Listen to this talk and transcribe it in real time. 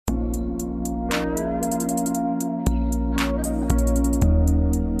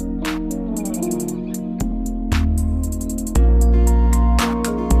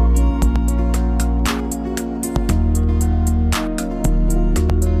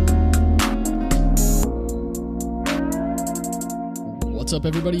What's up,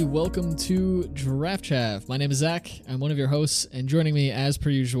 everybody? Welcome to Chaff. My name is Zach. I'm one of your hosts, and joining me, as per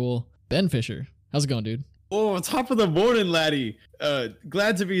usual, Ben Fisher. How's it going, dude? Oh, top of the morning, laddie.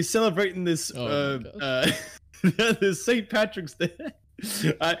 Glad to be celebrating this this St. Patrick's Day.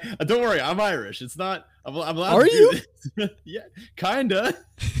 Don't worry, I'm Irish. It's not. I'm allowed Are to do you? this. Yeah, kinda.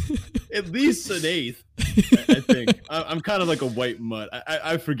 At least an eighth, I think. I'm kind of like a white mutt.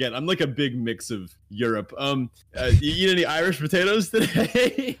 I forget. I'm like a big mix of Europe. You eat any Irish potatoes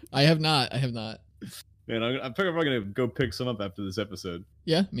today? I have not. Man, I'm probably gonna go pick some up after this episode.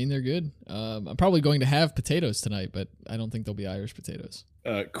 Yeah, I mean, they're good. I'm probably going to have potatoes tonight, but I don't think they'll be Irish potatoes.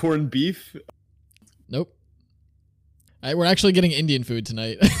 Corned beef? Nope. We're actually getting Indian food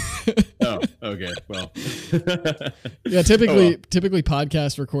tonight. Oh, okay. Well. Yeah, typically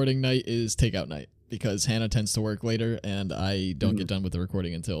podcast recording night is takeout night because Hannah tends to work later and I don't get done with the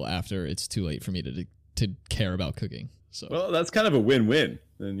recording until after it's too late for me to care about cooking. So well, that's kind of a win-win.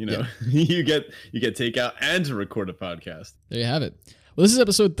 And yeah. you get takeout and to record a podcast. There you have it. Well, this is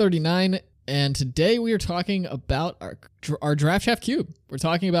episode 39. And today we are talking about our Draft Chaff Cube. We're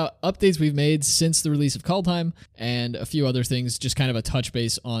talking about updates we've made since the release of Kaldheim and a few other things, just kind of a touch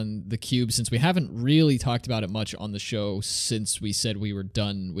base on the cube since we haven't really talked about it much on the show since we said we were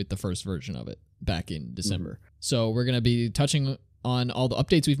done with the first version of it back in December. So we're going to be touching on all the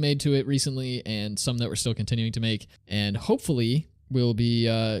updates we've made to it recently and some that we're still continuing to make. And hopefully we'll be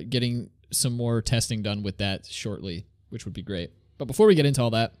getting some more testing done with that shortly, which would be great. But before we get into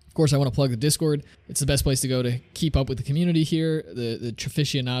all that, of course, I want to plug the Discord. It's the best place to go to keep up with the community here, the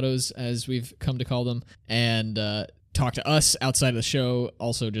Trafficianados, as we've come to call them, and talk to us outside of the show.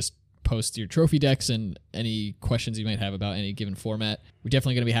 Also, just post your trophy decks and any questions you might have about any given format. We're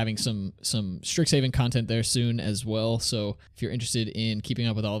definitely going to be having some Strixhaven content there soon as well. So if you're interested in keeping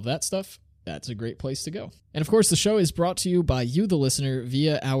up with all of that stuff, that's a great place to go. And of course, the show is brought to you by you, the listener,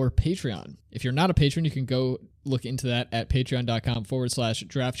 via our Patreon. If you're not a patron, you can go look into that at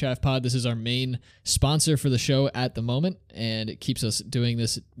patreon.com/draftchaffpod. This is our main sponsor for the show at the moment, and it keeps us doing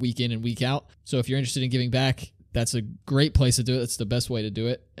this week in and week out. So if you're interested in giving back, that's a great place to do it. That's the best way to do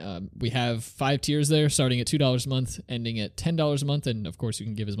it. We have 5 tiers there, starting at $2 a month, ending at $10 a month, and of course you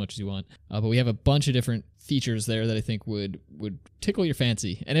can give as much as you want. But we have a bunch of different features there that I think would tickle your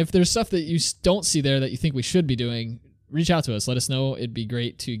fancy. And if there's stuff that you don't see there that you think we should be doing, reach out to us. Let us know. It'd be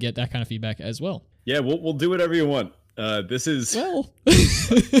great to get that kind of feedback as well. Yeah, we'll do whatever you want. This is well.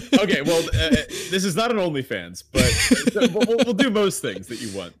 Okay. Well, this is not an OnlyFans, but we'll do most things that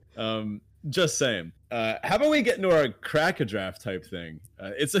you want. Just saying. How about we get into our crack a draft type thing?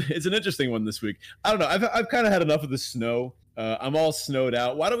 It's an interesting one this week. I don't know. I've kind of had enough of the snow. I'm all snowed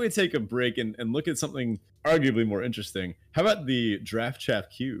out. Why don't we take a break and look at something arguably more interesting? How about the Draft Chaff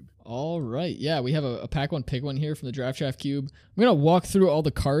Cube? All right. Yeah, we have a pack one, pick one here from the Draft Chaff Cube. I'm going to walk through all the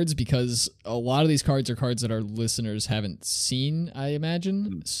cards because a lot of these cards are cards that our listeners haven't seen, I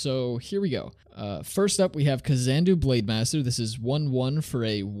imagine. So here we go. First up, we have Kazandu Blademaster. This is 1/1 for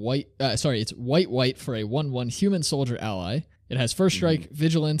a white. It's white for a 1/1 human soldier ally. It has first strike,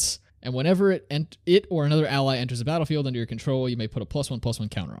 vigilance, and whenever it or another ally enters the battlefield under your control, you may put a +1/+1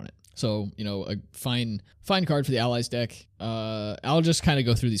 counter on it. So, a fine card for the allies deck. I'll just kind of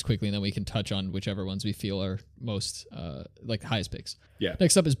go through these quickly, and then we can touch on whichever ones we feel are most, the highest picks. Yeah.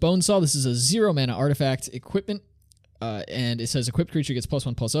 Next up is Bonesaw. This is a 0-mana artifact equipment, and it says equipped creature gets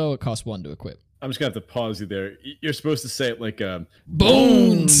 +1/+0. It costs 1 to equip. I'm just going to have to pause you there. You're supposed to say it like Bonesaw.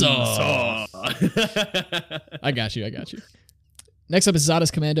 I got you. Next up is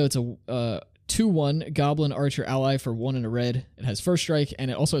Zada's Commando. It's a 2/1 Goblin Archer ally for 1 and a red. It has first strike,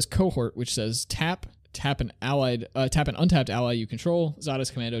 and it also has Cohort, which says tap an untapped ally you control. Zada's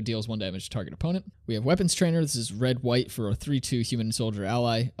Commando deals 1 damage to target opponent. We have Weapons Trainer. This is red-white for a 3/2 human soldier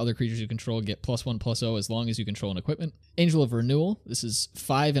ally. Other creatures you control get +1/+0 as long as you control an equipment. Angel of Renewal. This is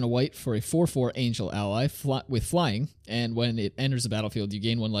 5 and a white for a 4/4 angel ally with flying, and when it enters the battlefield, you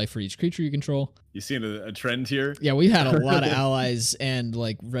gain 1 life for each creature you control. You seeing a trend here? Yeah, we've had a lot of allies and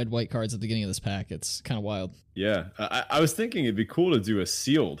red-white cards at the beginning of this pack. It's kind of wild. Yeah, I was thinking it'd be cool to do a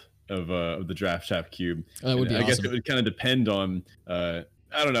sealed of the Draft Chaff Cube. That would be awesome. I guess it would kind of depend on, I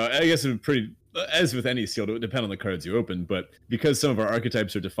don't know, I guess it would as with any sealed, it would depend on the cards you open, but because some of our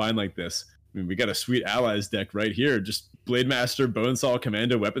archetypes are defined like this, I mean, we got a sweet allies deck right here. Just Blademaster, Bonesaw,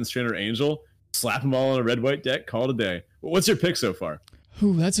 Commando, Weapons Trainer, Angel, slap them all on a red-white deck, call it a day. What's your pick so far?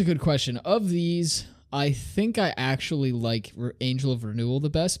 Ooh, that's a good question. Of these, I think I actually like Angel of Renewal the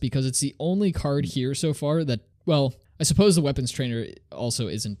best because it's the only card here so far that, well, I suppose the Weapons Trainer also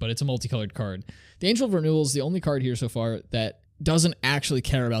isn't, but it's a multicolored card. The Angel of Renewal is the only card here so far that doesn't actually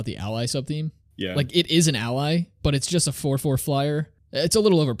care about the ally sub-theme. Yeah. Like, it is an ally, but it's just a 4/4 flyer It's a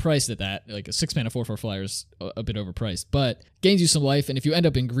little overpriced at that. Like a 6-mana 4/4 flyer is a bit overpriced, but gains you some life. And if you end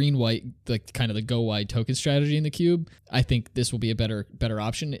up in green white, like kind of the go wide token strategy in the cube, I think this will be a better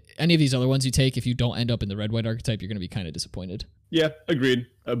option. Any of these other ones you take, if you don't end up in the red white archetype, you're going to be kind of disappointed. Yeah, agreed.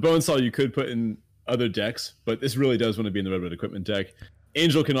 Bonesaw you could put in other decks, but this really does want to be in the red white equipment deck.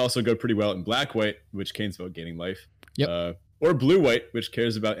 Angel can also go pretty well in black white, which cares about gaining life. Yep. Or blue white, which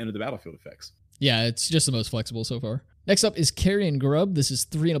cares about end of the battlefield effects. Yeah, it's just the most flexible so far. Next up is Carrion Grub. This is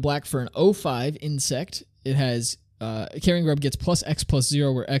 3 and a black for an 0/5 insect. It has Carrion Grub gets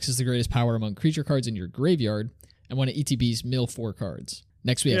 +X+0, where X is the greatest power among creature cards in your graveyard, and when it ETBs, mill 4 cards.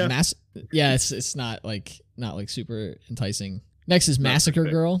 Next we have it's not like super enticing. Next is Massacre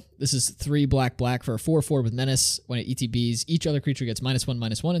Girl. This is 3 black for a 4/4 with Menace. When it ETBs, each other creature gets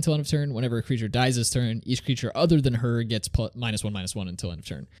 -1/-1 until end of turn. Whenever a creature dies this turn, each creature other than her gets -1/-1 until end of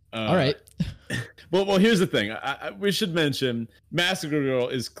turn. All right. Well, here's the thing. We should mention Massacre Girl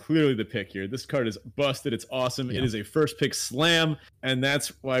is clearly the pick here. This card is busted. It's awesome. Yeah. It is a first pick slam, and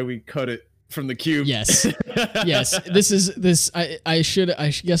that's why we cut it from the cube. Yes. Yes. I guess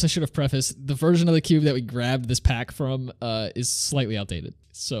I should have prefaced the version of the cube that we grabbed this pack from is slightly outdated.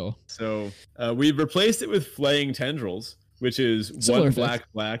 So we replaced it with Flaying Tendrils, which is similar 1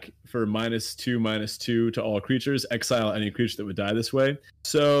 black for -2/-2 to all creatures. Exile any creature that would die this way.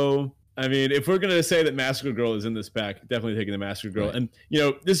 So I mean, if we're gonna say that Massacre Girl is in this pack, definitely taking the Massacre Girl. Right. And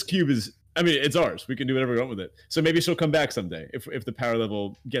this cube is, I mean, it's ours. We can do whatever we want with it. So maybe she'll come back someday if the power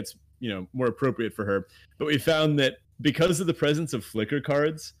level gets, more appropriate for her. But we found that because of the presence of flicker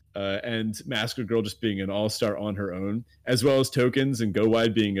cards and Massacre Girl just being an all-star on her own, as well as tokens and go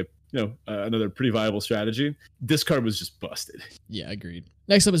wide being another pretty viable strategy, this card was just busted. Yeah, agreed.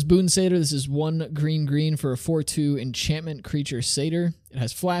 Next up is Boon Satyr. This is 1 green for a 4/2 enchantment creature satyr. It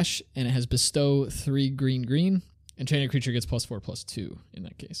has flash and it has bestow 3 green. Enchanted creature gets +4/+2 in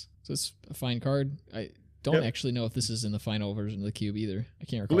that case. So it's a fine card. I don't actually know if this is in the final version of the cube either. I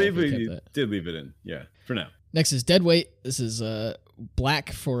can't recall. I believe we did leave it in. Yeah, for now. Next is Deadweight. This is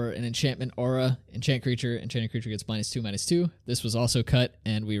black for an enchantment aura. Enchanted creature gets -2/-2. This was also cut,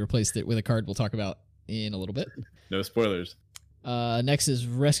 and we replaced it with a card we'll talk about in a little bit. No spoilers. Next is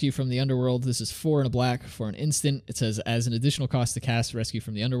Rescue from the Underworld. This is 4 and a black for an instant. It says, as an additional cost to cast Rescue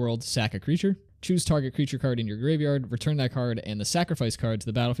from the Underworld, sack a creature. Choose target creature card in your graveyard, return that card and the sacrifice card to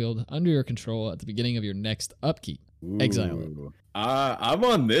the battlefield under your control at the beginning of your next upkeep. Ooh. Exile it. I'm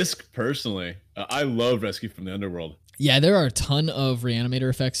on this personally. I love Rescue from the Underworld. Yeah, there are a ton of Reanimator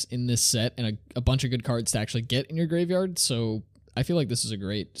effects in this set and a bunch of good cards to actually get in your graveyard, so I feel like this is a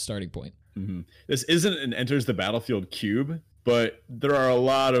great starting point. Mm-hmm. This isn't an enters the battlefield cube, but there are a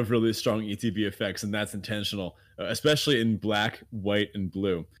lot of really strong ETB effects, and that's intentional, especially in black, white, and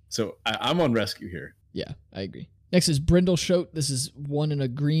blue. So I'm on Rescue here. Yeah, I agree. Next is Brindle Shoat. This is 1 and a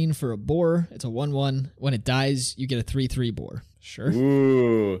green for a boar. It's a 1/1. When it dies, you get a 3/3 boar. Sure.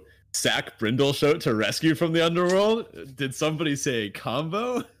 Ooh. Sack Brindle Shoat to Rescue from the Underworld? Did somebody say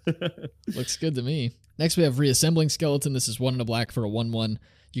combo? Looks good to me. Next, we have Reassembling Skeleton. This is 1 and a black for a 1/1.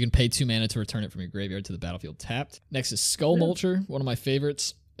 You can pay 2 mana to return it from your graveyard to the battlefield tapped. Next is Skull Mulcher, one of my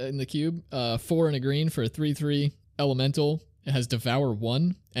favorites in the cube. 4 and a green for a 3/3 elemental. It has Devour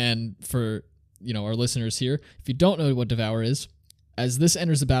 1. And for our listeners here, if you don't know what Devour is, as this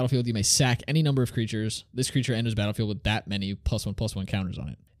enters the battlefield, you may sack any number of creatures. This creature enters the battlefield with that many +1/+1 counters on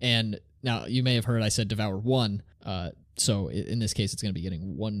it. And now you may have heard I said Devour 1. So in this case, it's going to be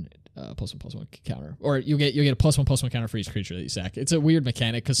getting 1 +1/+1 counter, or you get a +1/+1 counter for each creature that you sack. It's a weird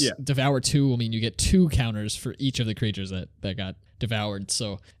mechanic because Devour 2 will mean you get 2 counters for each of the creatures that got devoured.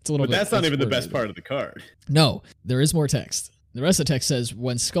 So it's a little bit. But that's not even the best part of the card. No, there is more text. The rest of the text says,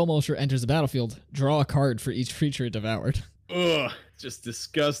 when Skull Mulcher enters the battlefield, draw a card for each creature it devoured. Ugh, just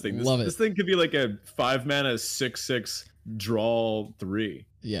disgusting. Love it. This thing could be like a 5 mana 6/6 draw 3.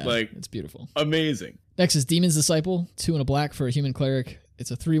 Yeah, it's beautiful. Amazing. Next is Demon's Disciple, 2 and a black for a human cleric.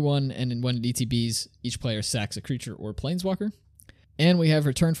 It's a 3/1, and when it ETBs, each player sacks a creature or planeswalker. And we have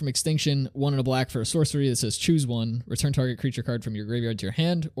Return from Extinction, 1 and a black for a sorcery that says choose 1, return target creature card from your graveyard to your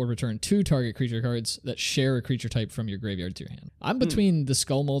hand, or return 2 target creature cards that share a creature type from your graveyard to your hand. I'm between the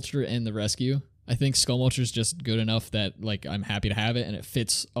Skull Mulcher and the Rescue. I think Skull Mulcher is just good enough that I'm happy to have it, and it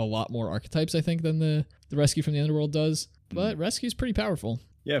fits a lot more archetypes, I think, than the Rescue from the Underworld does. But Rescue's pretty powerful.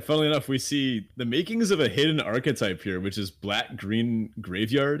 Yeah, funnily enough, we see the makings of a hidden archetype here, which is black-green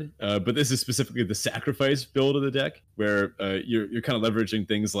graveyard. But this is specifically the sacrifice build of the deck, where you're kind of leveraging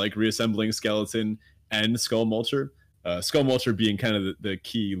things like Reassembling Skeleton and Skull Mulcher. Skull Mulcher being kind of the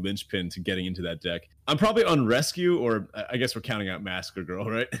key linchpin to getting into that deck. I'm probably on Rescue, or I guess we're counting out Massacre Girl,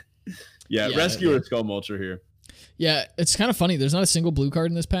 right? Yeah, Rescue or Skull Mulcher here. Yeah, it's kind of funny. There's not a single blue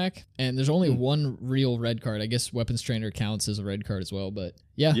card in this pack, and there's only one real red card. I guess Weapons Trainer counts as a red card as well, but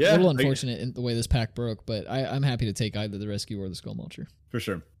yeah, a little unfortunate in the way this pack broke, but I'm happy to take either the Rescue or the Skull Mulcher. For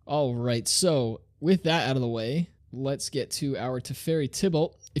sure. All right, so with that out of the way, let's get to our Teferi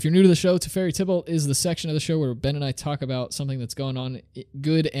Tybalt. If you're new to the show, Teferi Tybalt is the section of the show where Ben and I talk about something that's going on,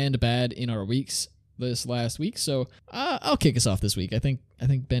 good and bad, in our weeks this last week. So I'll kick us off this week. I think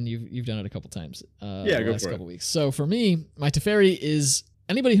Ben, you've done it a couple times. Yeah, go last for couple it. weeks. So for me, my Teferi is,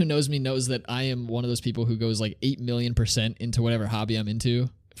 anybody who knows me knows that I am one of those people who goes like 8 million% into whatever hobby I'm into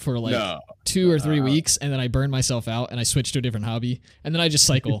for like 2 or 3 weeks, and then I burn myself out and I switch to a different hobby, and then I just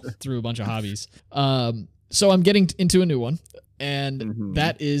cycle through a bunch of hobbies. So I'm getting into a new one, and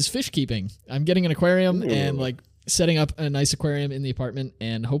that is fish keeping. I'm getting an aquarium and like setting up a nice aquarium in the apartment,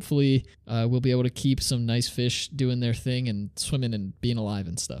 and hopefully we'll be able to keep some nice fish doing their thing and swimming and being alive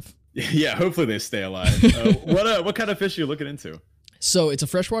and stuff. Yeah, hopefully they stay alive. What kind of fish are you looking into? So it's a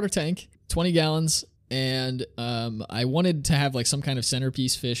freshwater tank, 20 gallons, and I wanted to have like some kind of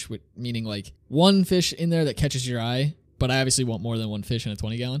centerpiece fish, meaning like one fish in there that catches your eye, but I obviously want more than one fish in a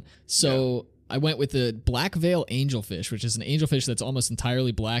 20 gallon. So I went with the black veil angelfish, which is an angelfish that's almost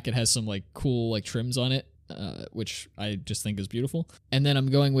entirely black. It has some like cool like trims on it, which I just think is beautiful. And then I'm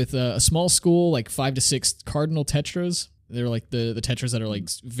going with a small school, like 5 to 6 cardinal tetras. They're like the tetras that are like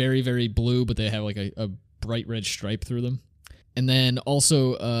very, very blue, but they have like a bright red stripe through them. And then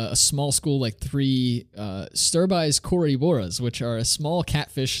also a small school, like 3 Sturbis coryboras, which are a small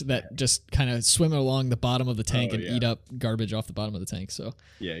catfish that just kind of swim along the bottom of the tank and eat up garbage off the bottom of the tank. So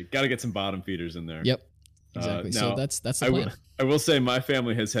yeah, got to get some bottom feeders in there. Yep, exactly. So that's the plan. I will say my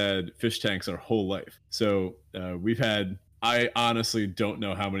family has had fish tanks our whole life. So I honestly don't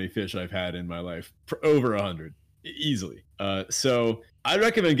know how many fish I've had in my life, for over 100 easily. So I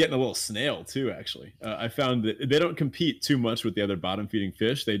recommend getting a little snail too. Actually, I found that they don't compete too much with the other bottom feeding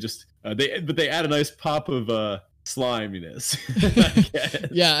fish. They just they add a nice pop of sliminess.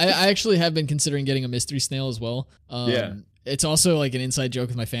 Yeah, I actually have been considering getting a mystery snail as well. It's also like an inside joke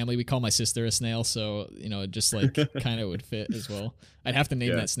with my family. We call my sister a snail, so it just like kind of would fit as well. I'd have to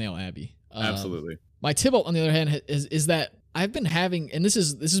name that snail Abby. Absolutely. My Tybalt, on the other hand, is that I've been having, and this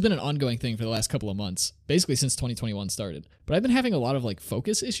has been an ongoing thing for the last couple of months, basically since 2021 started. But I've been having a lot of like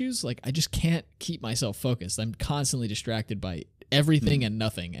focus issues. Like I just can't keep myself focused. I'm constantly distracted by everything and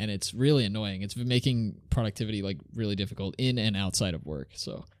nothing, and it's really annoying. It's been making productivity like really difficult in and outside of work.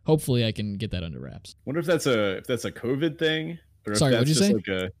 So hopefully I can get that under wraps. Wonder if that's a COVID thing, or Sorry, if that's what'd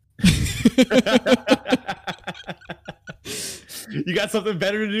you say? You got something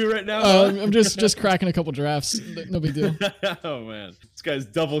better to do right now? I'm just cracking a couple drafts. No big deal. Oh man, this guy's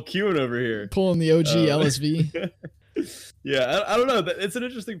double queuing over here. Pulling the OG LSV. Yeah, I don't know. It's an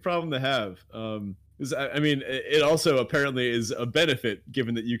interesting problem to have. I mean, it also apparently is a benefit,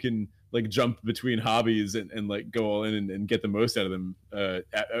 given that you can like jump between hobbies and like go all in and get the most out of them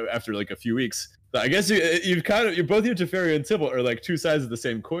after like a few weeks. I guess you're both your Teferi and Tybalt are like two sides of the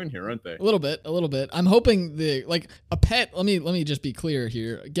same coin here, aren't they? A little bit. I'm hoping a pet. Let me just be clear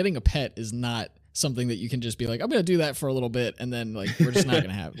here. Getting a pet is not something that you can just be like, I'm gonna do that for a little bit and then like we're just not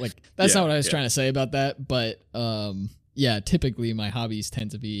gonna have. Like that's not what I was trying to say about that. But typically my hobbies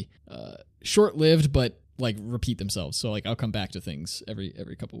tend to be short-lived, but like repeat themselves. So like I'll come back to things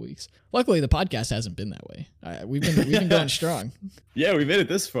every couple of weeks. Luckily the podcast hasn't been that way. We've been going strong. Yeah, we made it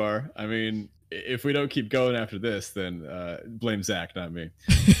this far. I mean, if we don't keep going after this, then blame Zach, not me.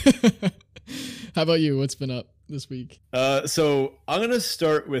 How about you? What's been up this week? So I'm going to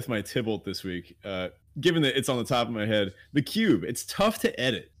start with my Tybalt this week. Given that it's on the top of my head, the cube, it's tough to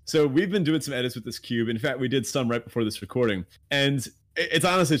edit. So we've been doing some edits with this cube. In fact, we did some right before this recording. And it's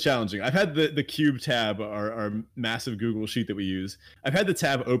honestly challenging. I've had the cube tab, our massive Google sheet that we use. I've had the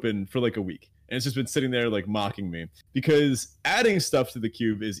tab open for like a week. And it's just been sitting there like mocking me, because adding stuff to the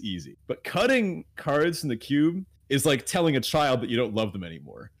cube is easy, but cutting cards from the cube is like telling a child that you don't love them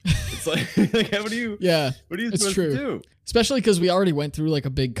anymore. It's like what are you supposed to do? Especially because we already went through like a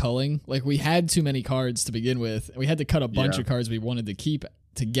big culling. Like we had too many cards to begin with, and we had to cut a bunch of cards we wanted to keep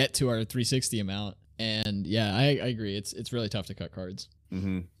to get to our 360 amount. And yeah, I agree. It's really tough to cut cards.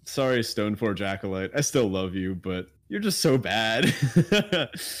 Mm-hmm. Sorry, Stoneforge Acolyte. I still love you, but you're just so bad.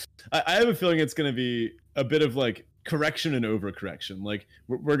 I have a feeling it's going to be a bit of like correction and overcorrection. Like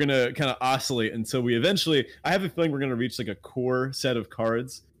we're going to kind of oscillate until we eventually, I have a feeling we're going to reach like a core set of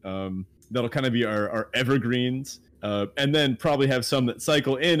cards that'll kind of be our evergreens, and then probably have some that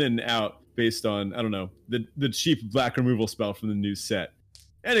cycle in and out based on, I don't know, the cheap black removal spell from the new set.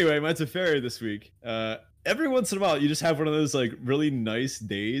 Anyway, my Teferi this week. Every once in a while, you just have one of those like really nice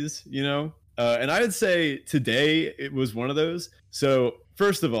days, And I would say today it was one of those. So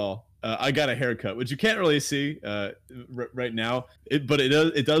first of all, I got a haircut, which you can't really see right now, but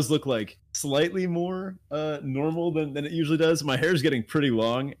it does look like slightly more normal than it usually does. My hair is getting pretty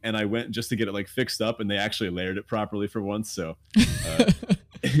long, and I went just to get it like fixed up, and they actually layered it properly for once. So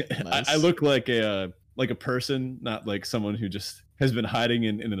Nice. I look like a person, not like someone who just has been hiding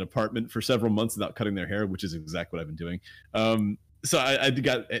in an apartment for several months without cutting their hair, which is exactly what I've been doing. So I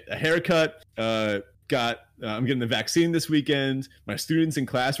got a haircut. I'm getting the vaccine this weekend. My students in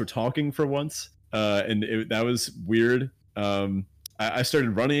class were talking for once, and that was weird. I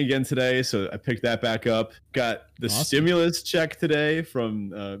started running again today, so I picked that back up. Got the stimulus check today from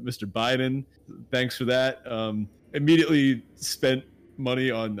Mr. Biden. Thanks for that. Immediately spent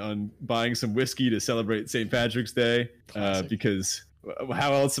money on buying some whiskey to celebrate St. Patrick's Day, because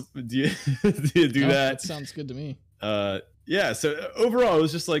how else do you do that? That sounds good to me. Yeah, so overall it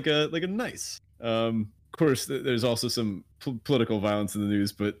was just like a nice. Of course, there's also some political violence in the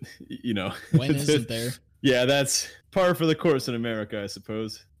news, but When isn't there? Yeah, that's par for the course in America, I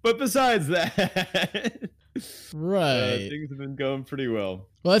suppose. But besides that, right, things have been going pretty well.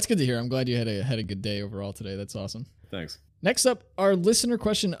 Well, that's good to hear. I'm glad you had a good day overall today. That's awesome. Thanks. Next up, our listener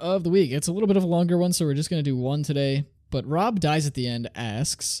question of the week. It's a little bit of a longer one, so we're just going to do one today. But Rob Dies at the End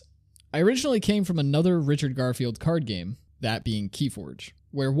asks, I originally came from another Richard Garfield card game, that being Keyforge,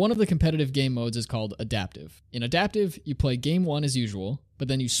 where one of the competitive game modes is called Adaptive. In Adaptive, you play Game 1 as usual, but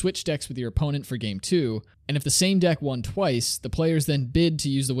then you switch decks with your opponent for Game 2, and if the same deck won twice, the players then bid to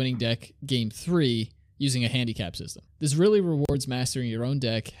use the winning deck Game 3 using a handicap system. This really rewards mastering your own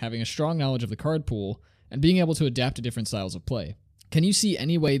deck, having a strong knowledge of the card pool, and being able to adapt to different styles of play. Can you see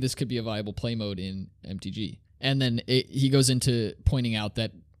any way this could be a viable play mode in MTG? And then he goes into pointing out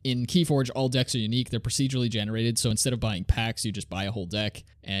that in Keyforge, all decks are unique. They're procedurally generated, so instead of buying packs, you just buy a whole deck,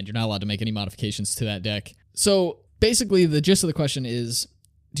 and you're not allowed to make any modifications to that deck. So basically, the gist of the question is,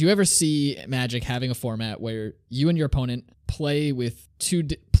 do you ever see Magic having a format where you and your opponent play with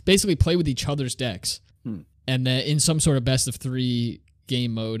basically play with each other's decks, and then in some sort of best of 3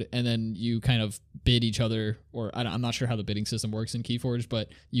 game mode, and then you kind of bid each other, or I'm not sure how the bidding system works in Keyforge, but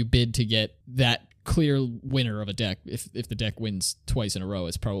you bid to get that clear winner of a deck. If the deck wins twice in a row,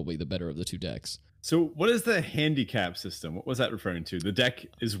 it's probably the better of the 2 decks. So what is the handicap system? What was that referring to? The deck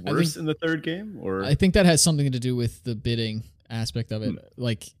is worse in the third game, or I think that has something to do with the bidding aspect of it.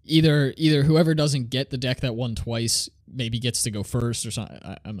 Like either whoever doesn't get the deck that won twice maybe gets to go first or something.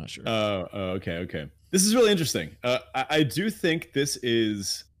 I'm not sure. Okay. This is really interesting. I do think this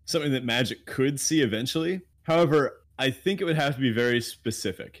is something that Magic could see eventually. However, I think it would have to be very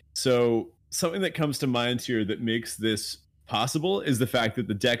specific. So something that comes to mind here that makes this possible is the fact that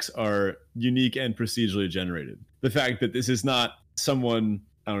the decks are unique and procedurally generated. The fact that this is not someone,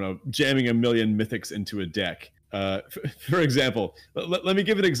 I don't know, jamming a million mythics into a deck. For example, let me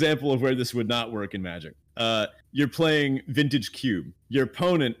give an example of where this would not work in Magic. You're playing Vintage Cube. Your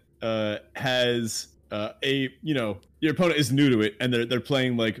opponent has your opponent is new to it, and they're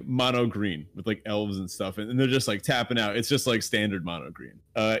playing like mono green with like elves and stuff, and they're just like tapping out. It's just like standard mono green.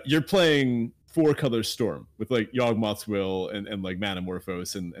 You're playing 4-color Storm with like Yawgmoth's Will and like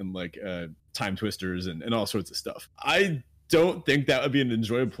Manamorphose and like Time Twisters and all sorts of stuff. I don't think that would be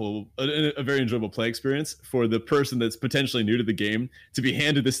a very enjoyable play experience for the person that's potentially new to the game to be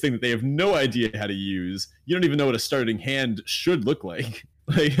handed this thing that they have no idea how to use. You don't even know what a starting hand should look like.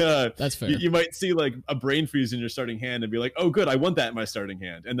 Like that's fair. You might see like a brain freeze in your starting hand and be like, oh good, I want that in my starting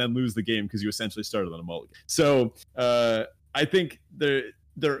hand, and then lose the game because you essentially started on a mulligan. So I think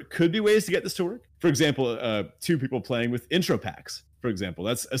there could be ways to get this to work. For example, 2 people playing with intro packs, for example.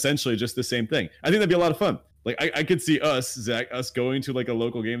 That's essentially just the same thing. I think that'd be a lot of fun. Like I could see Zach, going to like a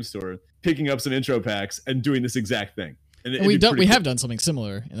local game store, picking up some intro packs and doing this exact thing. And we have done something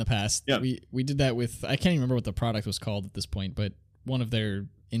similar in the past. Yeah. We did that with, I can't even remember what the product was called at this point, but one of their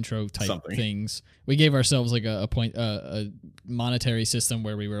intro type things. We gave ourselves like a monetary system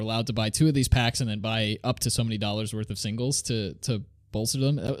where we were allowed to buy 2 of these packs and then buy up to so many dollars worth of singles to bolster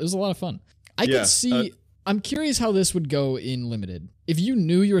them. It was a lot of fun. I could see. I'm curious how this would go in limited. If you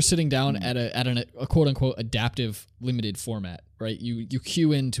knew you were sitting down at a quote unquote adaptive limited format, right? You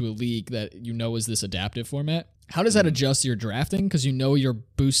queue into a league that you know is this adaptive format. How does that adjust your drafting? Because you know you're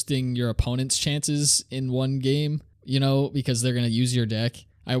boosting your opponent's chances in one game, because they're going to use your deck.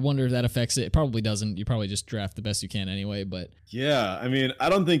 I wonder if that affects it. It probably doesn't. You probably just draft the best you can anyway, but... Yeah, I mean, I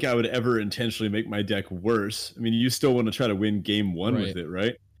don't think I would ever intentionally make my deck worse. I mean, you still want to try to win game 1 with it,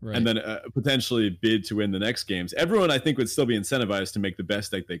 right? And then potentially bid to win the next games. Everyone, I think, would still be incentivized to make the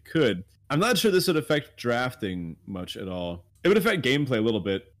best deck they could. I'm not sure this would affect drafting much at all. It would affect gameplay a little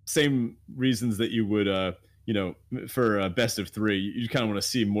bit. same reasons that you would for best of three, you kind of want to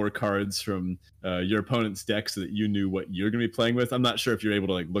see more cards from your opponent's deck so that you knew what you're going to be playing with. I'm not sure if you're able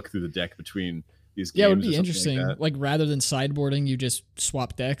to like look through the deck between these games. Yeah, it would be interesting. Like rather than sideboarding, you just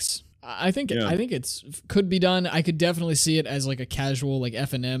swap decks. I think it's could be done. I could definitely see it as like a casual like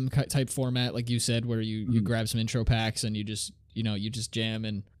F&M type format, like you said, where you grab some intro packs and you just jam.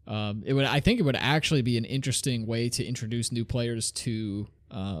 And I think it would actually be an interesting way to introduce new players to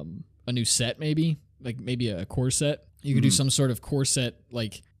a new set, maybe a core set. You could do some sort of core set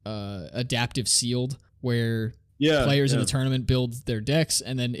like adaptive sealed, where players in the tournament build their decks,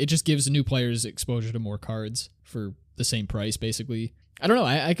 and then it just gives new players exposure to more cards for the same price, basically. I don't know.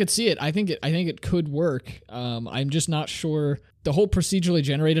 I could see it. I think it could work. I'm just not sure. The whole procedurally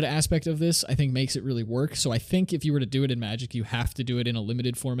generated aspect of this, I think, makes it really work. So I think if you were to do it in Magic, you have to do it in a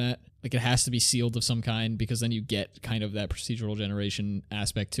limited format. Like it has to be sealed of some kind, because then you get kind of that procedural generation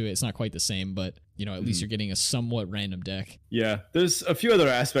aspect to it. It's not quite the same, but at least you're getting a somewhat random deck. Yeah, there's a few other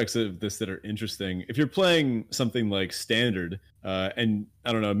aspects of this that are interesting. If you're playing something like Standard, and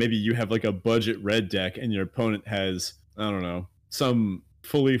I don't know, maybe you have like a budget red deck and your opponent has, I don't know, some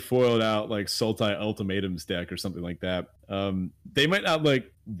fully foiled out like Sultai Ultimatums deck or something like that, they might not like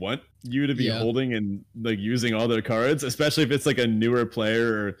want you to be holding and like using all their cards, especially if it's like a newer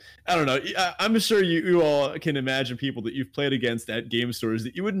player, or I don't know. I'm sure you all can imagine people that you've played against at game stores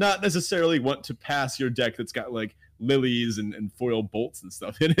that you would not necessarily want to pass your deck that's got like lilies and foil bolts and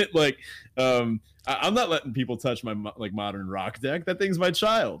stuff in it. Like I'm not letting people touch my like modern rock deck. That thing's my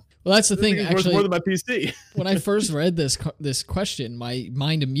child. Well, that's the thing. Actually, worth more than my PC. When I first read this question, my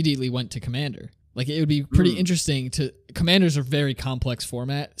mind immediately went to Commander. Like it would be pretty interesting to. Commanders are very complex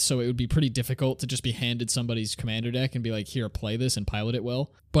format, so it would be pretty difficult to just be handed somebody's Commander deck and be like, "Here, play this and pilot it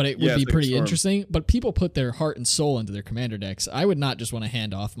well." But it would be pretty interesting. But people put their heart and soul into their Commander decks. I would not just want to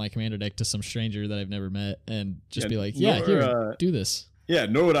hand off my Commander deck to some stranger that I've never met and just be like, "Here, do this." Yeah,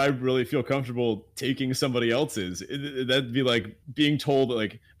 nor would I really feel comfortable taking somebody else's. That'd be like being told,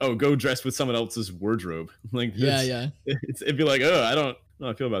 like, "Oh, go dress with someone else's wardrobe." Like, it'd be like, "Oh, I don't know how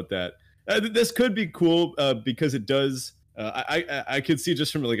I feel about that." This could be cool because it does. I could see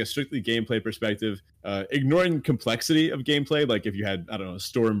just from like a strictly gameplay perspective, ignoring complexity of gameplay. Like if you had, I don't know,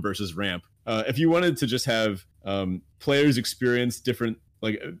 Storm versus Ramp. If you wanted to just have players experience different,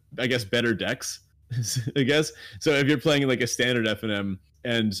 like I guess better decks. I guess so. If you're playing like a standard F&M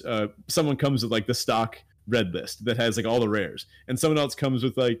and someone comes with like the stock red list that has like all the rares, and someone else comes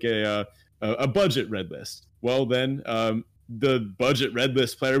with like a budget red list, well then the budget red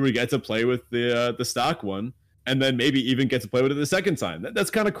list player would get to play with the stock one, and then maybe even get to play with it the second time. That's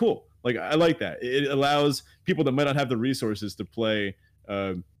kind of cool. Like I like that. It allows people that might not have the resources to play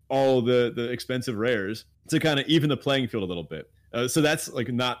all the expensive rares to kind of even the playing field a little bit. So that's like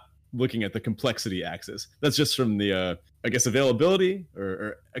not looking at the complexity axis. That's just from the I guess availability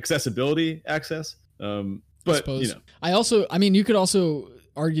or accessibility access. But you could also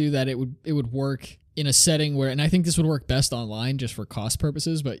argue that it would work in a setting where, and I think this would work best online just for cost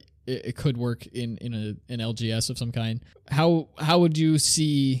purposes, but it could work in an LGS of some kind. How would you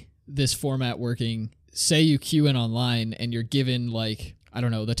see this format working? Say you queue in online and you're given like, I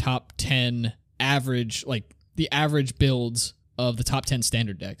don't know, the top 10 average, like the average builds of the top 10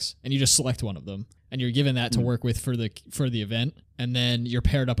 standard decks, and you just select one of them and you're given that to work with for the event, and then you're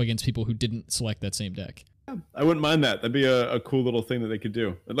paired up against people who didn't select that same deck. I wouldn't mind that. That'd be a cool little thing that they could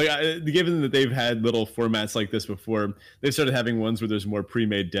do. Like, given that they've had little formats like this before, they've started having ones where there's more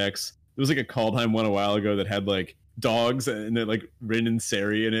pre-made decks. There was like a Kaldheim one a while ago that had like dogs and they're like Rin and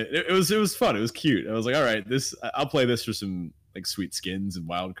Sari in it. It was fun. It was cute. I was like, all right, I'll play this for some like sweet skins and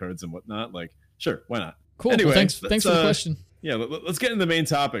wild cards and whatnot. Like, sure, why not? Cool. Anyway, well, thanks for the question. Yeah, let's get into the main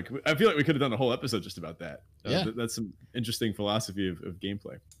topic. I feel like we could have done a whole episode just about that. Yeah. That's some interesting philosophy of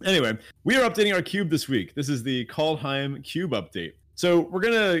gameplay. Anyway, we are updating our cube this week. This is the Kaldheim cube update. So we're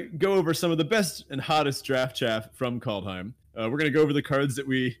going to go over some of the best and hottest draft chaff from Kaldheim. We're going to go over the cards that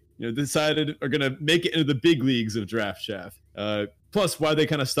we decided are going to make it into the big leagues of draft chaff. Plus why they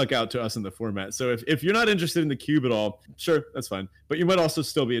kind of stuck out to us in the format. So if you're not interested in the cube at all, sure, that's fine. But you might also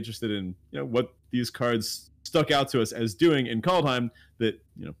still be interested in what these cards stuck out to us as doing in Kaldheim that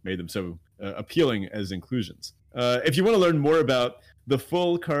made them so appealing as inclusions. If you want to learn more about the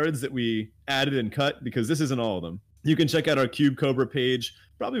full cards that we added and cut, because this isn't all of them, you can check out our Cube Cobra page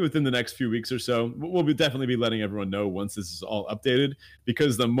probably within the next few weeks or so. We'll definitely be letting everyone know once this is all updated,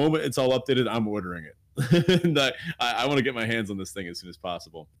 because the moment it's all updated, I'm ordering it. And I want to get my hands on this thing as soon as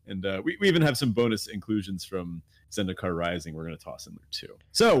possible. And we even have some bonus inclusions from Zendikar Rising we're going to toss in there too.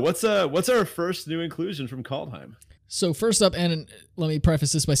 So what's our first new inclusion from Kaldheim? So first up, and let me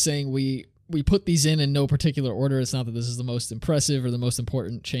preface this by saying we put these in no particular order. It's not that this is the most impressive or the most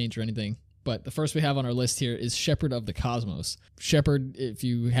important change or anything. But the first we have on our list here is Shepherd of the Cosmos. Shepherd, if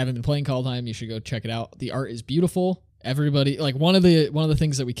you haven't been playing Kaldheim, you should go check it out. The art is beautiful. Everybody, like one of the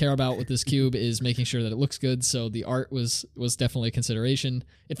things that we care about with this cube is making sure that it looks good. So the art was definitely a consideration.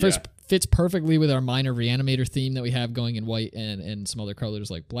 It first fits perfectly with our minor reanimator theme that we have going in white and some other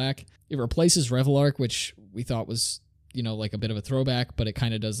colors like black. It replaces Revelark, which we thought was, like a bit of a throwback, but it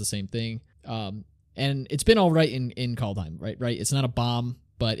kind of does the same thing. And it's been all right in Kaldheim, right? It's not a bomb,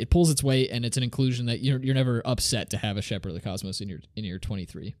 but it pulls its weight, and it's an inclusion that you're never upset to have a Shepherd of the Cosmos in your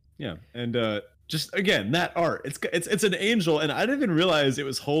 23. Yeah, and just again that art, it's an angel, and I didn't even realize it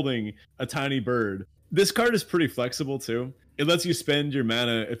was holding a tiny bird. This card is pretty flexible too. It lets you spend your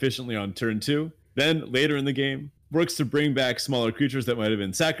mana efficiently on turn 2. Then later in the game, works to bring back smaller creatures that might have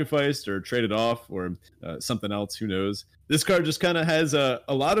been sacrificed or traded off or something else. Who knows? This card just kind of has a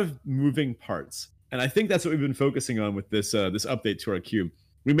lot of moving parts, and I think that's what we've been focusing on with this update to our cube.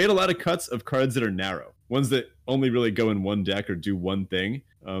 We made a lot of cuts of cards that are narrow, ones that only really go in one deck or do one thing.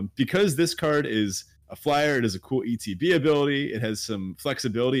 Because this card is a flyer, it has a cool ETB ability, it has some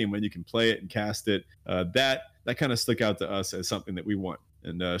flexibility in when you can play it and cast it. That kind of stuck out to us as something that we want.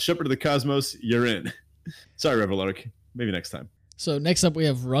 And Shepherd of the Cosmos, you're in. Sorry, Revelark. Maybe next time. So next up we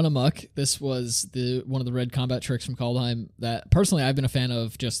have Run Amok. This was one of the red combat tricks from Kaldheim that personally I've been a fan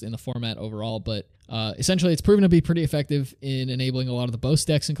of just in the format overall, but essentially it's proven to be pretty effective in enabling a lot of the boast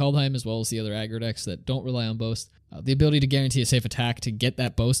decks in Kaldheim as well as the other aggro decks that don't rely on boast. The ability to guarantee a safe attack to get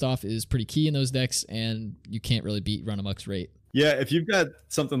that boast off is pretty key in those decks, and you can't really beat Run Amok's rate. Yeah, if you've got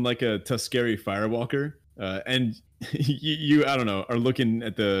something like a Tuskeri Firewalker, and you I don't know, are looking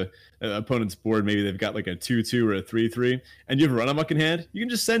at the opponent's board, maybe they've got like a 2/2 or a 3/3, and you have Run Amok in hand, you can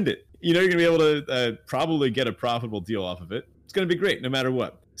just send it. You're going to be able to probably get a profitable deal off of it. It's going to be great no matter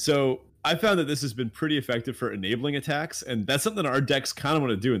what. So I found that this has been pretty effective for enabling attacks, and that's something our decks kind of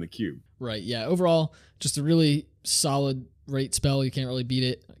want to do in the cube. Right, yeah. Overall, just a really solid rate spell. You can't really beat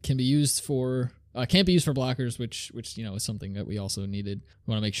it. Can't be used for blockers, which is something that we also needed.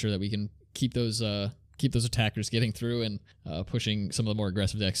 We want to make sure that we can keep those attackers getting through and pushing some of the more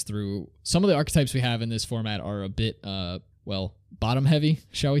aggressive decks through. Some of the archetypes we have in this format are a bit bottom heavy,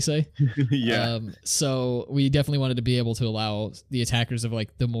 shall we say. Yeah. So we definitely wanted to be able to allow the attackers of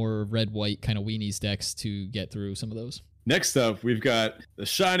like the more red-white kind of weenies decks to get through some of those. Next up, we've got the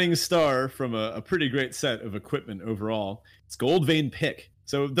shining star from a pretty great set of equipment overall. It's Goldvein Pick.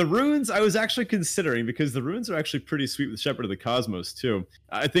 So the runes I was actually considering, because the runes are actually pretty sweet with Shepherd of the Cosmos too.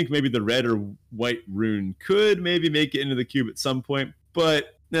 I think maybe the red or white rune could maybe make it into the cube at some point,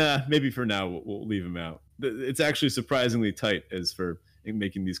 but maybe for now we'll leave them out. It's actually surprisingly tight as for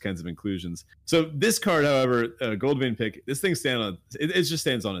making these kinds of inclusions. So this card, however, Goldvein Pick, this thing it just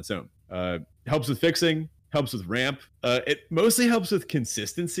stands on its own. Helps with fixing, helps with ramp. It mostly helps with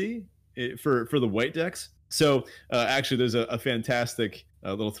consistency for the white decks. So actually, there's a fantastic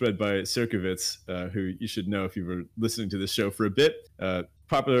little thread by Sirkovitz, who you should know if you were listening to this show for a bit.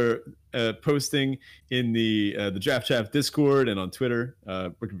 Popular posting in the Draft Chaff Discord and on Twitter,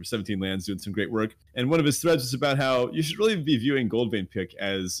 working for 17 Lands, doing some great work. And one of his threads was about how you should really be viewing Goldvein Pick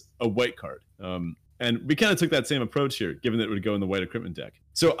as a white card. And we kind of took that same approach here, given that it would go in the white equipment deck.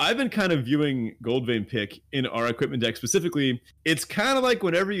 So I've been kind of viewing Goldvein Pick in our equipment deck specifically. It's kind of like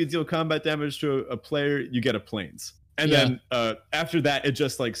whenever you deal combat damage to a player, you get a plains. And then after that, it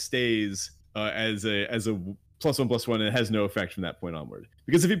just like stays as a +1/+1, and it has no effect from that point onward.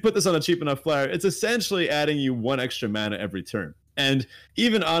 Because if you put this on a cheap enough flyer, it's essentially adding you 1 extra mana every turn. And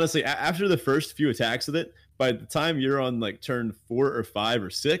even honestly, after the first few attacks with it, by the time you're on like turn 4 or 5 or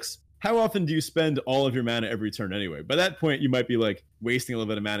 6, how often do you spend all of your mana every turn anyway? By that point, you might be like wasting a little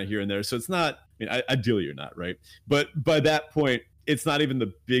bit of mana here and there. So it's not, ideally you're not, right? But by that point, it's not even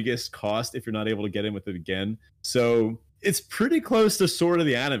the biggest cost if you're not able to get in with it again. So it's pretty close to Sword of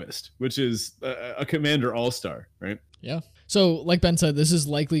the Animist, which is a Commander All-Star, right? Yeah. So like Ben said, this is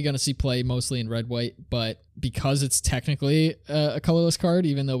likely going to see play mostly in red-white, but because it's technically a colorless card,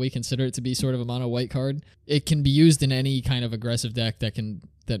 even though we consider it to be sort of a mono-white card, it can be used in any kind of aggressive deck that can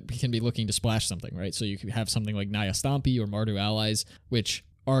be looking to splash something, right? So you could have something like Naya Stompy or Mardu Allies, which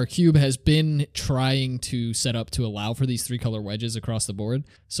our cube has been trying to set up to allow for these 3-color wedges across the board.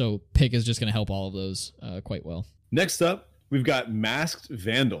 So Pick is just going to help all of those quite well. Next up, we've got Masked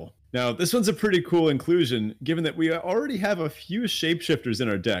Vandal. Now, this one's a pretty cool inclusion, given that we already have a few shapeshifters in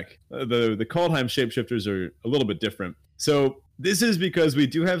our deck. The Kaldheim shapeshifters are a little bit different. So this is because we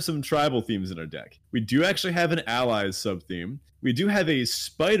do have some tribal themes in our deck. We do actually have an allies sub-theme. We do have a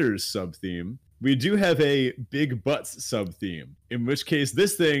spiders sub-theme. we do have a big butts sub theme, in which case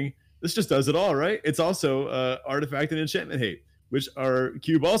this just does it all, right? It's also artifact and enchantment hate, which our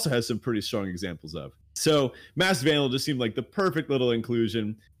cube also has some pretty strong examples of. So Mass Vandal just seemed like the perfect little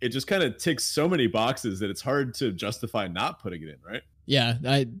inclusion. It just kind of ticks so many boxes that it's hard to justify not putting it in, right? Yeah,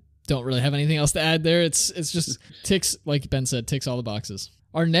 I don't really have anything else to add there. It's just ticks, like Ben said, ticks all the boxes.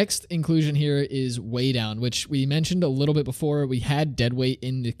 Our next inclusion here is Way Down, which we mentioned a little bit before. We had Deadweight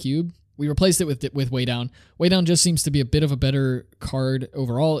in the cube. We replaced it with Way Down. Way Down just seems to be a bit of a better card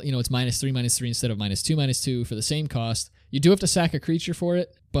overall. It's -3/-3 instead of -2/-2 for the same cost. You do have to sack a creature for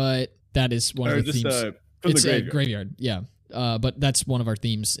it, but that is one of the themes. From it's the graveyard. A graveyard, yeah. But that's one of our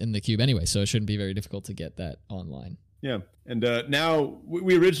themes in the cube anyway, so it shouldn't be very difficult to get that online. Yeah, and now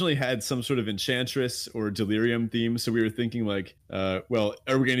we originally had some sort of Enchantress or Delirium theme, so we were thinking like, well,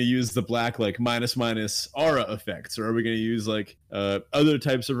 are we going to use the black like -- aura effects, or are we going to use like other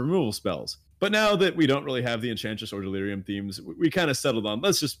types of removal spells? But now that we don't really have the Enchantress or Delirium themes, we kind of settled on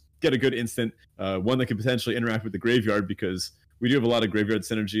let's just get a good instant, one that could potentially interact with the graveyard, because we do have a lot of graveyard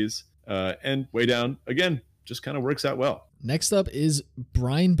synergies, and Way Down, again, just kind of works out well. Next up is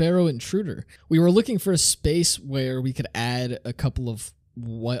Brine Barrow Intruder. We were looking for a space where we could add a couple of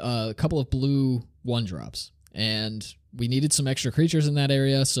blue 1-drops, and we needed some extra creatures in that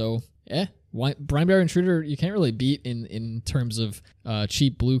area. So, Brine Barrow Intruder you can't really beat in terms of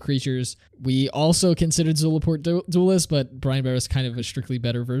cheap blue creatures. We also considered Zulaport Duelist, but Brine Barrow is kind of a strictly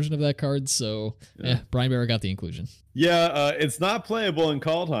better version of that card. So, Brine Barrow got the inclusion. Yeah, it's not playable in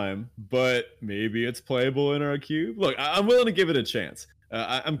Kaldheim, but maybe it's playable in our cube. Look, I'm willing to give it a chance.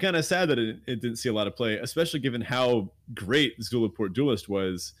 I'm kind of sad that it didn't see a lot of play, especially given how great Zulaport Duelist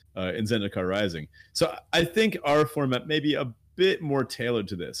was in Zendikar Rising. So I think our format may be a bit more tailored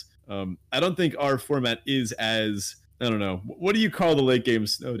to this. I don't think our format is as, I don't know, what do you call the late game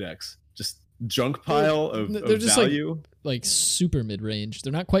snow decks? Just junk pile of just value? Like super mid-range.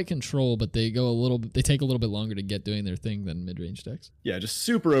 They're not quite control, but they take a little bit longer to get doing their thing than mid-range decks. Yeah, just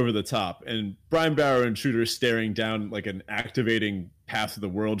super over the top. And Brine Barrow Intruder staring down like an activating Path of the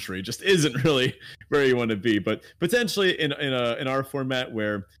World tree just isn't really where you want to be. But potentially in our format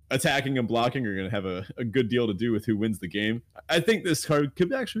where attacking and blocking are going to have a good deal to do with who wins the game, I think this card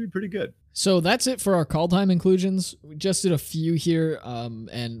could actually be pretty good. So that's it for our Kaldheim inclusions. We just did a few here,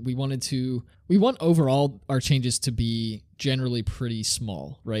 and we want overall our changes to be generally pretty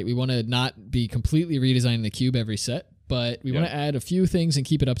small, right? We want to not be completely redesigning the cube every set, but we want to add a few things and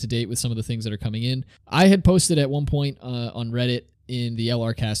keep it up to date with some of the things that are coming in. I had posted at one point on Reddit in the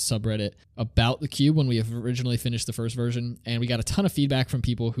LRcast subreddit about the cube when we have originally finished the first version, and we got a ton of feedback from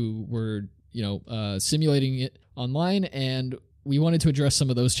people who were simulating it online, and we wanted to address some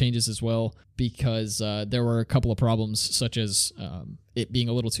of those changes as well, because there were a couple of problems, such as it being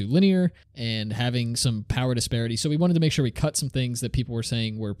a little too linear and having some power disparity. So we wanted to make sure we cut some things that people were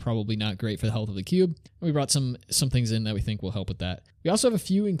saying were probably not great for the health of the cube. And we brought some things in that we think will help with that. We also have a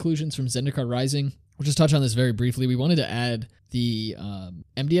few inclusions from Zendikar Rising. We'll just touch on this very briefly. We wanted to add the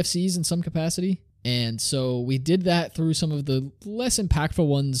MDFCs in some capacity. And so we did that through some of the less impactful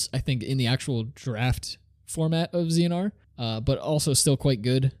ones, I think, in the actual draft format of ZNR. But also still quite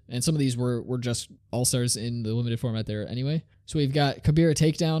good. And some of these were just all-stars in the limited format there anyway. So we've got Kabira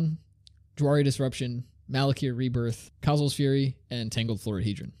Takedown, Dwari Disruption, Malakir Rebirth, Kozil's Fury, and Tangled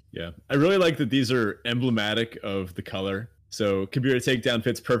Florahedron. Yeah, I really like that these are emblematic of the color. So Kabira Takedown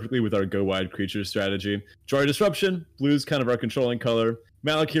fits perfectly with our go wide creature strategy. Dwari Disruption, blue's kind of our controlling color.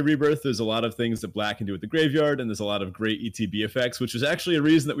 Malakir Rebirth, there's a lot of things that black can do with the graveyard, and there's a lot of great ETB effects, which was actually a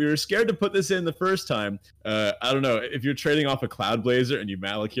reason that we were scared to put this in the first time. I don't know, if you're trading off a Cloud Blazer and you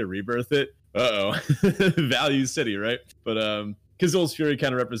Malakir Rebirth it, Value City, right? But Kozil's Fury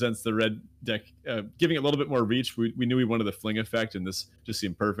kind of represents the red deck, giving it a little bit more reach. We knew we wanted the fling effect, and this just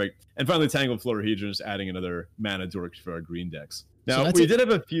seemed perfect. And finally, Tangled Florahedron, just adding another mana dork for our green decks. Now, we did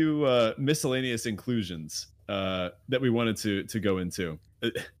have a few miscellaneous inclusions that we wanted to go into.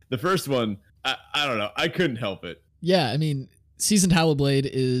 The first one, I don't know. I couldn't help it. Yeah, I mean, Seasoned Hallowblade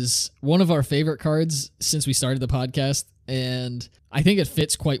is one of our favorite cards since we started the podcast, and I think it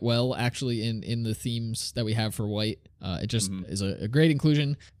fits quite well, actually, in the themes that we have for white. It just is a great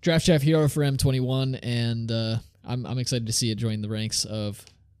inclusion. Draft Chaff hero for M21, and I'm excited to see it join the ranks of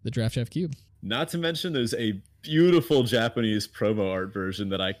the Draft Chaff Cube. Not to mention, there's a beautiful Japanese promo art version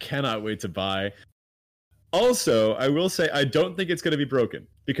that I cannot wait to buy. Also, I will say I don't think it's going to be broken,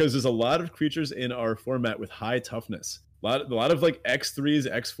 because there's a lot of creatures in our format with high toughness. A lot of like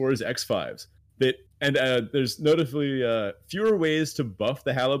X3s, X4s, X5s. There's notably fewer ways to buff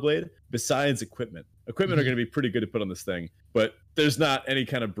the Hallowblade besides equipment. Equipment are going to be pretty good to put on this thing. but there's not any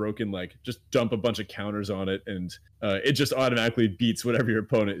kind of broken, like, just dump a bunch of counters on it and it just automatically beats whatever your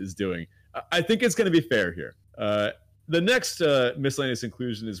opponent is doing. I think it's going to be fair here. The next miscellaneous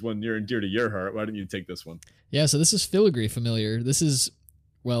inclusion is one near and dear to your heart. Why don't you take this one? Yeah, so this is filigree familiar. This is,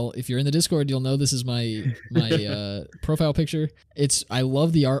 well, if you're in the Discord, you'll know this is my profile picture. I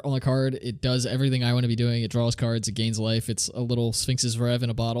love the art on the card. It does everything I want to be doing. It draws cards. It gains life. It's a little Sphinx's Rev in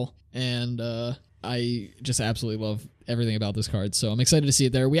a bottle. And I just absolutely love everything about this card. So I'm excited to see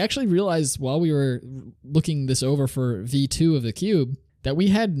it there. We actually realized while we were looking this over for V2 of the cube that we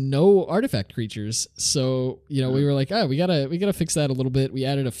had no artifact creatures. So, we were like, we gotta fix that a little bit. We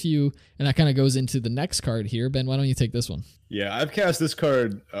added a few, and that kind of goes into the next card here. Ben, why don't you take this one? Yeah, I've cast this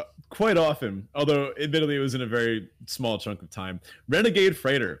card quite often, although admittedly it was in a very small chunk of time. Renegade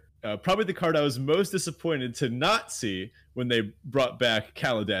Freighter, probably the card I was most disappointed to not see when they brought back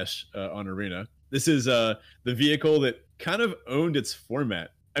Kaladesh on Arena. This is the vehicle that kind of owned its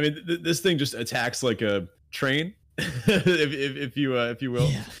format. I mean, this thing just attacks like a train. if you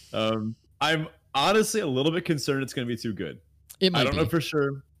will. Yeah. I'm honestly a little bit concerned it's going to be too good. I don't know for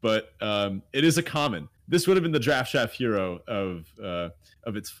sure, but it is a common. This would have been the Draft Chaff hero of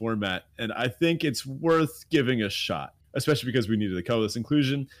its format, and I think it's worth giving a shot, especially because we needed a colorless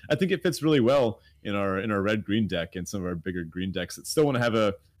inclusion. I think it fits really well in our red-green deck and some of our bigger green decks that still want to have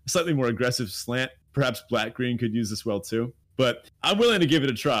a slightly more aggressive slant. Perhaps black-green could use this well too, but I'm willing to give it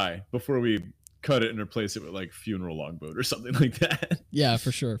a try before we cut it and replace it with like Funeral Longboat or something like that. Yeah,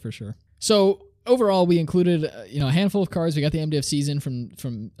 for sure. So overall, we included a handful of cards. We got the MDF season from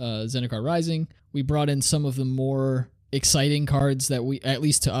Zendikar Rising. We brought in some of the more exciting cards that we, at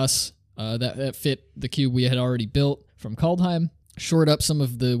least to us, that fit the cube we had already built from Kaldheim. Shored up some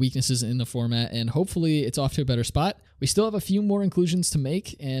of the weaknesses in the format, and hopefully it's off to a better spot. We still have a few more inclusions to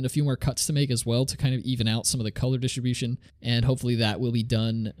make and a few more cuts to make as well to kind of even out some of the color distribution, and hopefully that will be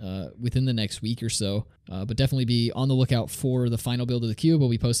done within the next week or so. But definitely be on the lookout for the final build of the cube. We'll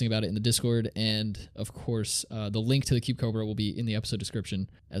be posting about it in the Discord, and of course the link to the Cube Cobra will be in the episode description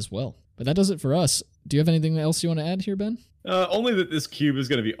as well. But that does it for us. Do you have anything else you want to add here, Ben? Only that this cube is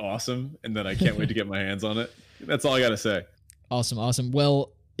going to be awesome, and that I can't wait to get my hands on it. That's all I got to say. Awesome.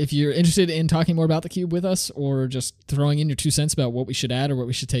 Well, if you're interested in talking more about the cube with us, or just throwing in your 2 cents about what we should add or what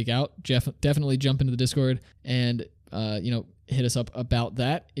we should take out, definitely jump into the Discord and hit us up about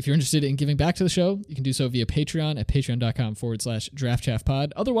that. If you're interested in giving back to the show, you can do so via Patreon at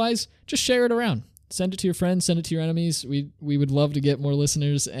patreon.com/draftchaffpod. Otherwise, just share it around. Send it to your friends, send it to your enemies. We would love to get more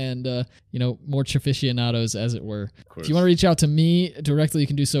listeners and more Chafficionados, as it were. If you want to reach out to me directly, you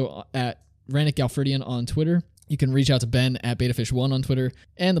can do so at Rannick Galfridian on Twitter. You can reach out to Ben at BetaFish1 on Twitter,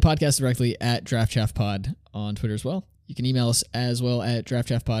 and the podcast directly at DraftChaffPod on Twitter as well. You can email us as well at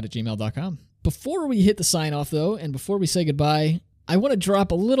draftchaffpod@gmail.com. Before we hit the sign off, though, and before we say goodbye, I want to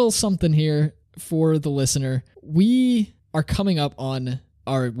drop a little something here for the listener. We are coming up on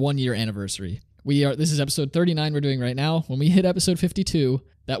our 1-year anniversary. This is episode 39 we're doing right now. When we hit episode 52,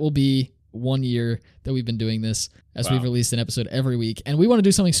 that will be 1 year that we've been doing this, as we've released an episode every week, and we want to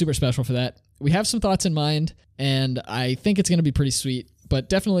do something super special for that. We have some thoughts in mind, and I think it's going to be pretty sweet. But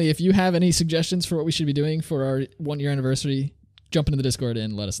definitely, if you have any suggestions for what we should be doing for our 1-year anniversary, jump into the Discord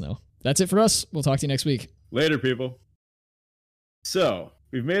and let us know. That's it for us. We'll talk to you next week. Later, people. So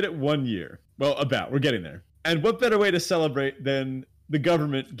we've made it 1 year. Well, we're getting there. And what better way to celebrate than the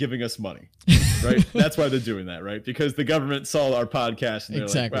government giving us money, right? That's why they're doing that, right? Because the government saw our podcast and they're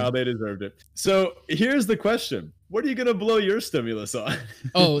like, wow, they deserved it. So here's the question. What are you going to blow your stimulus on?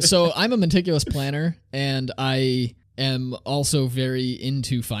 So I'm a meticulous planner, and I am also very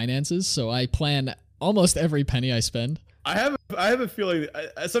into finances. So I plan almost every penny I spend. I have a feeling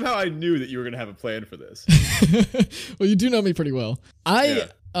somehow I knew that you were going to have a plan for this. Well, you do know me pretty well.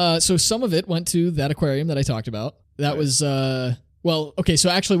 So some of it went to that aquarium that I talked about. That was well, okay, so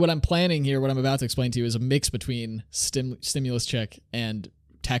actually what I'm planning here, what I'm about to explain to you, is a mix between stimulus check and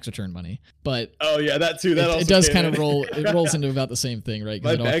tax return money. But oh yeah, that too. It does kind of roll. It rolls into about the same thing, right?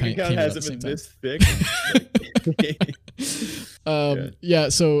 My bank account hasn't been this thick. Yeah.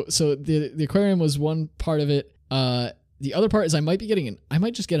 So the aquarium was one part of it. The other part is I might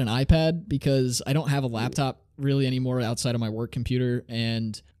just get an iPad, because I don't have a laptop really anymore outside of my work computer,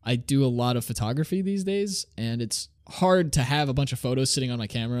 and I do a lot of photography these days, and it's hard to have a bunch of photos sitting on my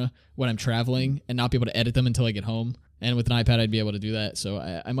camera when I'm traveling and not be able to edit them until I get home. And with an iPad, I'd be able to do that. So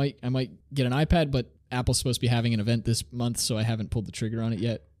I might get an iPad, but Apple's supposed to be having an event this month, so I haven't pulled the trigger on it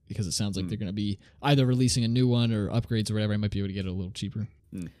yet, because it sounds like they're going to be either releasing a new one or upgrades or whatever. I might be able to get it a little cheaper.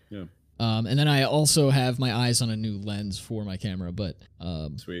 Yeah. And then I also have my eyes on a new lens for my camera, but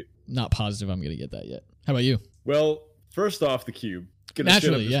sweet. Not positive I'm going to get that yet. How about you? Well, first off, the cube.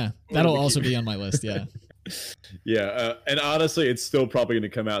 Naturally, yeah. That'll also be on my list, yeah. Yeah, and honestly, it's still probably going to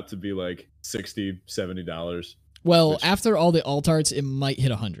come out to be like $60-$70. Well, after all the alt arts, it might hit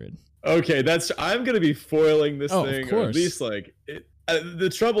 100. Okay, I'm going to be foiling this thing, of course. or at least like it. The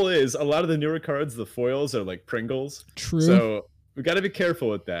trouble is, a lot of the newer cards, the foils are like Pringles. True. So we got to be careful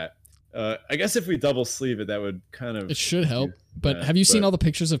with that. I guess if we double sleeve it, that would kind of. It should help. But have you seen all the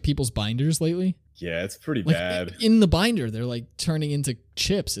pictures of people's binders lately? Yeah, it's pretty bad. In the binder, they're like turning into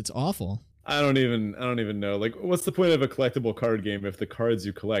chips. It's awful. I don't even know. Like, what's the point of a collectible card game if the cards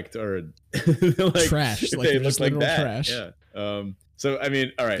you collect are like trash? Like, they look like that. Trash. Yeah. So I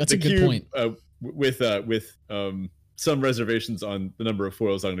mean, all right. That's a good point. With some reservations on the number of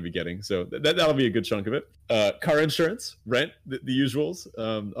foils I'm going to be getting. So that'll be a good chunk of it. Car insurance, rent, the usuals,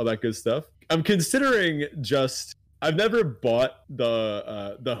 all that good stuff. I'm considering I've never bought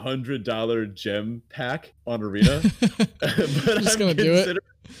the $100 gem pack on Arena, but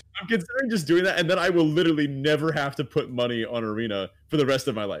I'm considering just doing that, and then I will literally never have to put money on Arena for the rest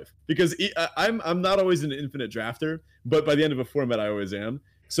of my life, because I'm not always an infinite drafter, but by the end of a format I always am.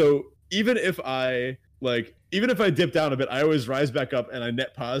 So even if I dip down a bit, I always rise back up and I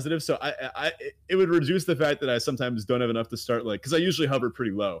net positive. So it would reduce the fact that I sometimes don't have enough to start, like, because I usually hover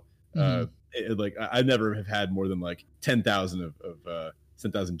pretty low. I never have had more than like 10,000 of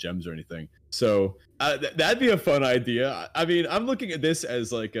 10,000 gems or anything. So that'd be a fun idea. I mean, I'm looking at this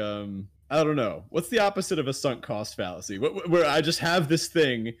as like I don't know, what's the opposite of a sunk cost fallacy, where I just have this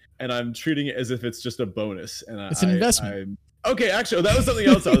thing and I'm treating it as if it's just a bonus, and it's an investment. Okay, actually, that was something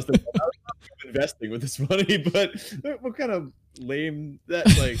else I was thinking. I was investing with this money, but what kind of lame that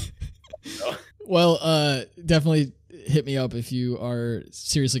like. Well, definitely hit me up if you are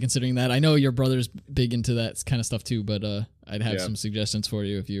seriously considering that. I know your brother's big into that kind of stuff too, but I'd have some suggestions for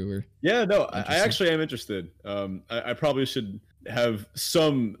you if you were. Yeah, no, I actually am interested. I probably should have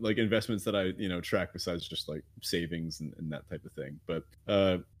some like investments that I track besides just like savings and that type of thing. But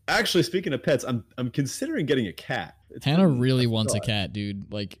actually, speaking of pets, I'm considering getting a cat. Hannah really wants a cat,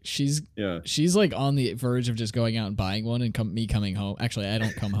 dude. Like she's like on the verge of just going out and buying one and me coming home. Actually, I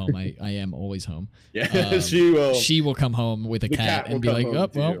don't come home. I am always home. Yeah, she will come home with a cat and be like, "Oh,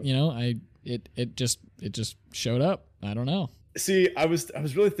 well, it just showed up. I don't know." See, I was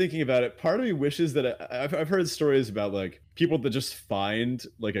really thinking about it. Part of me wishes that I've heard stories about like people that just find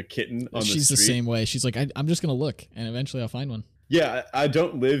like a kitten on the street. She's the same way. She's like, I'm just gonna look, and eventually I'll find one. Yeah, I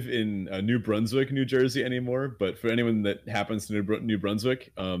don't live in New Brunswick, New Jersey anymore, but for anyone that happens to New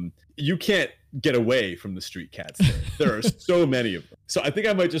Brunswick, you can't get away from the street cats there. There are so many of them. So I think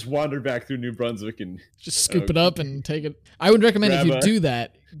I might just wander back through New Brunswick and just scoop it up and take it. I would recommend if you do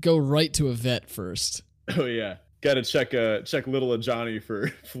that, go right to a vet first. Oh yeah, got to check little Johnny for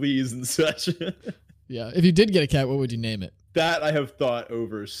fleas and such. Yeah, if you did get a cat, what would you name it? That I have thought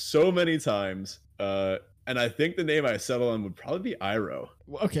over so many times. And I think the name I settle on would probably be Iroh.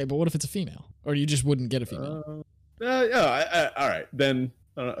 Okay, but what if it's a female? Or you just wouldn't get a female? All right. Then,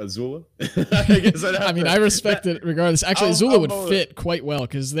 Azula? I guess I respect it regardless. Actually, Azula would fit quite well,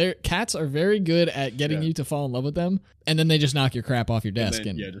 because cats are very good at getting you to fall in love with them, and then they just knock your crap off your desk.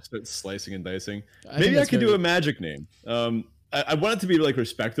 And just start slicing and dicing. Maybe I could do a magic name. I want it to be like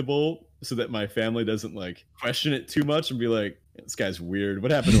respectable, so that my family doesn't like question it too much and be like, this guy's weird. What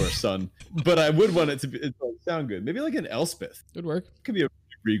happened to our son? But I would want it to sound good. Maybe like an Elspeth. Good work. Could be a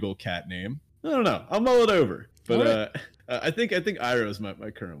regal cat name. I don't know. I'll mull it over. But I think Iroh is my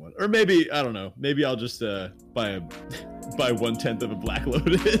current one. Or maybe, I don't know. Maybe I'll just buy 1/10 of a Black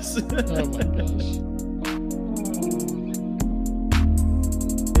Lotus. Oh my gosh.